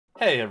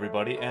Hey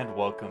everybody, and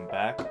welcome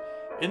back.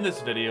 In this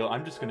video,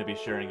 I'm just going to be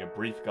sharing a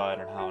brief guide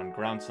on how to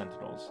ground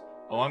Sentinels,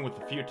 along with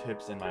a few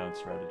tips and my own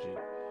strategy.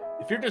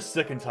 If you're just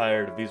sick and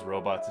tired of these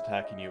robots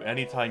attacking you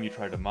anytime you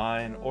try to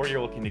mine, or you're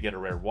looking to get a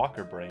rare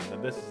walker brain,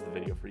 then this is the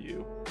video for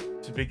you.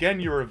 To begin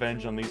your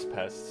revenge on these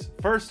pests,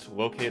 first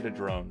locate a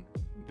drone.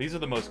 These are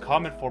the most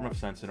common form of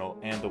Sentinel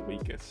and the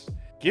weakest.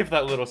 Give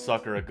that little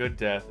sucker a good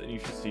death and you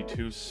should see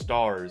 2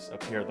 stars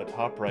appear at the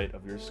top right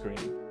of your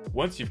screen.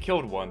 Once you've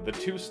killed one, the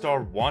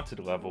 2-star wanted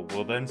level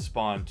will then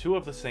spawn 2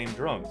 of the same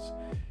drones.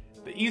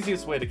 The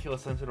easiest way to kill a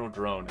Sentinel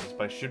drone is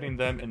by shooting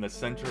them in the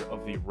center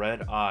of the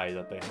red eye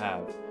that they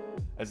have,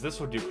 as this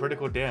will do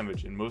critical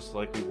damage and most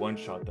likely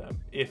one-shot them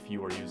if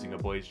you are using a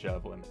blaze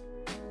javelin.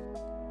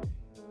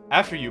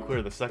 After you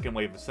clear the second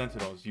wave of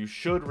Sentinels, you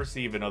should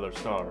receive another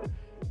star.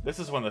 This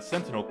is when the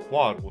Sentinel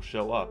quad will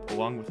show up,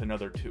 along with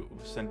another 2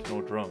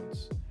 Sentinel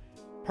drones.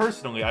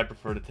 Personally, I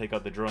prefer to take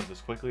out the drones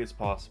as quickly as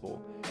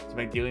possible, to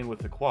make dealing with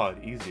the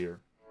quad easier.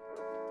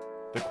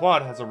 The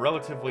quad has a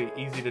relatively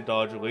easy to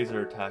dodge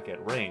laser attack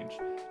at range.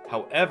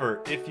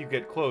 However, if you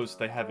get close,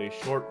 they have a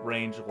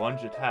short-range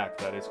lunge attack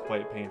that is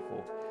quite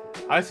painful.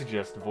 I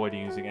suggest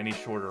avoiding using any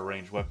shorter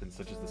range weapons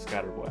such as the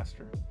scatter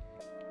blaster.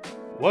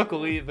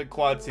 Luckily, the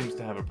quad seems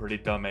to have a pretty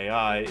dumb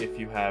AI if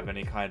you have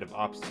any kind of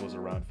obstacles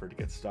around for it to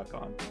get stuck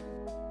on.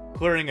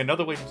 Clearing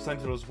another wave of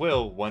Sentinels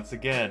will, once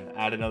again,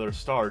 add another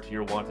star to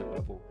your wanted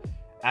level.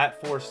 At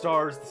 4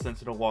 stars, the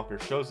Sentinel Walker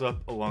shows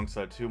up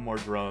alongside 2 more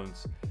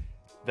drones.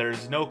 There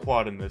is no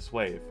quad in this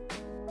wave.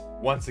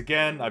 Once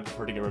again, I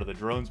prefer to get rid of the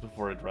drones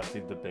before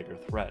addressing the bigger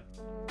threat.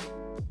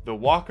 The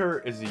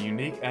Walker is a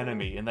unique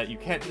enemy in that you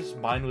can't just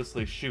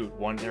mindlessly shoot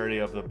one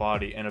area of the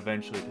body and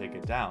eventually take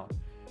it down.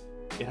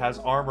 It has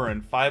armor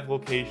in 5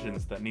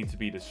 locations that need to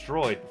be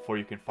destroyed before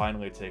you can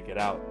finally take it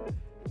out.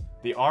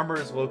 The armor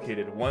is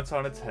located once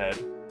on its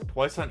head,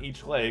 twice on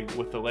each leg,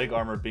 with the leg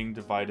armor being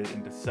divided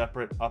into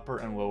separate upper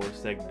and lower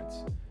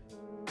segments.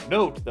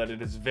 Note that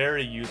it is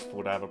very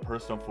useful to have a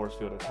personal force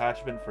field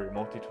attachment for your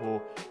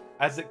multi-tool,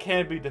 as it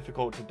can be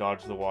difficult to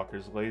dodge the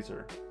Walker's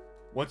laser.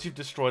 Once you've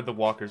destroyed the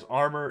Walker's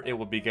armor, it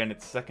will begin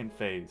its second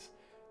phase,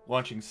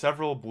 launching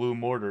several blue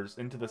mortars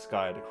into the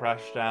sky to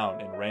crash down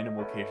in random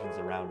locations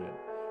around it.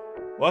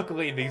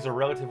 Luckily, these are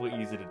relatively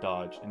easy to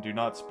dodge and do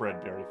not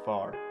spread very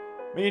far,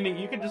 meaning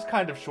you can just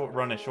kind of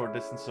run a short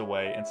distance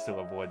away and still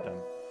avoid them.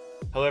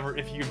 However,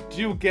 if you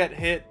do get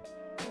hit,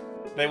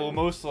 they will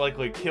most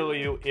likely kill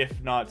you,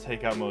 if not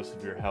take out most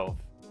of your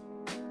health.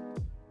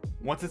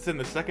 Once it's in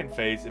the second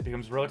phase, it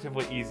becomes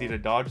relatively easy to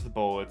dodge the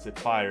bullets it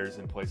fires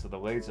in place of the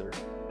laser,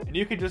 and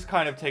you can just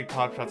kind of take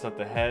top shots at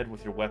the head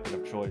with your weapon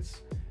of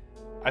choice.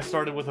 I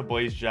started with a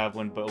blaze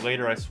javelin, but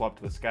later I swapped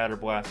to the scatter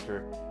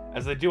blaster,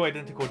 as they do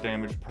identical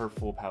damage per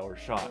full power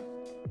shot.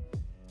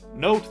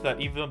 Note that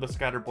even though the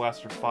scatter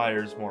blaster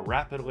fires more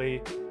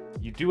rapidly,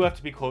 you do have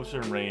to be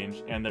closer in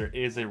range, and there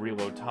is a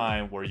reload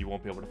time where you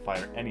won't be able to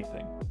fire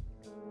anything.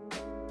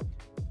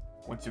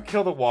 Once you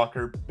kill the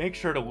Walker, make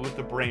sure to loot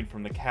the brain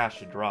from the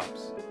cache it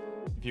drops.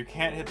 If you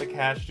can't hit the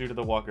cache due to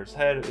the Walker's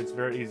head, it's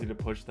very easy to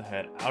push the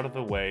head out of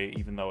the way,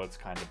 even though it's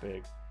kinda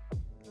big.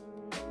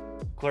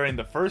 Clearing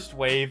the first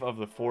wave of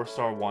the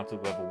 4-star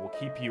wanted level will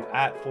keep you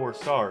at 4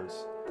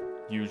 stars,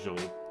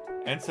 usually,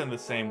 and send the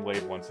same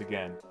wave once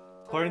again.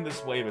 Clearing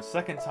this wave a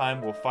second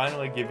time will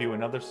finally give you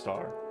another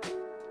star.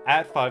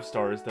 At 5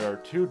 stars, there are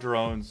 2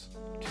 drones,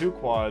 2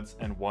 quads,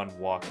 and 1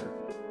 Walker.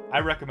 I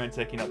recommend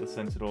taking out the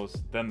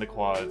Sentinels, then the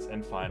quads,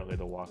 and finally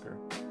the Walker.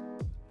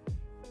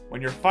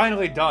 When you're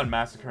finally done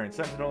massacring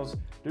Sentinels,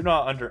 do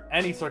not under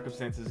any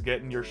circumstances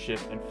get in your ship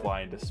and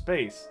fly into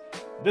space.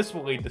 This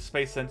will lead to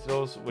Space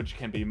Sentinels, which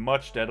can be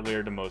much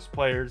deadlier to most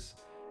players,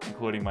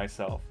 including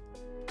myself.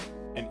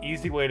 An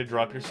easy way to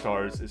drop your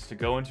stars is to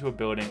go into a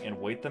building and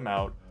wait them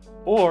out,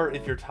 or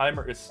if your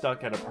timer is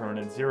stuck at a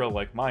permanent 0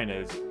 like mine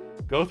is,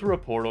 go through a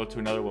portal to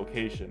another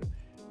location.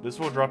 This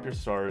will drop your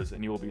stars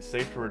and you will be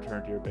safe to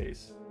return to your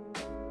base.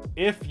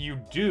 If you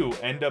do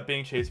end up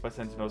being chased by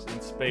Sentinels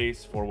in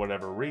space for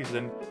whatever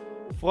reason,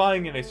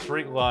 flying in a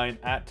straight line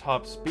at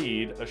top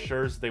speed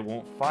assures they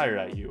won't fire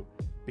at you,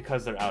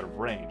 because they're out of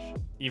range,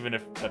 even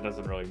if that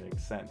doesn't really make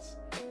sense.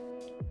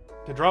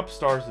 To drop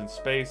stars in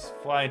space,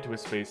 fly into a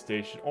space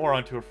station or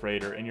onto a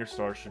freighter and your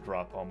stars should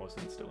drop almost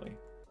instantly.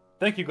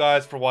 Thank you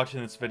guys for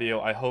watching this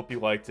video. I hope you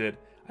liked it.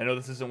 I know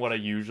this isn't what I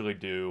usually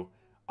do.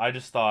 I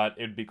just thought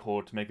it'd be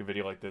cool to make a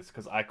video like this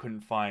because I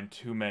couldn't find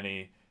too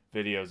many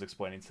videos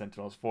explaining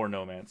Sentinels for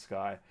No Man's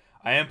Sky.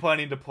 I am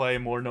planning to play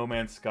more No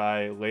Man's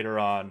Sky later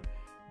on,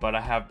 but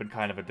I have been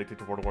kind of addicted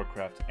to World of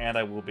Warcraft and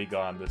I will be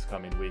gone this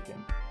coming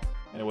weekend.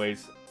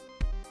 Anyways,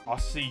 I'll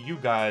see you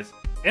guys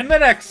in the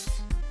next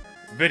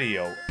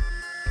video.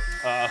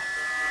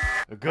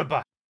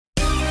 Goodbye.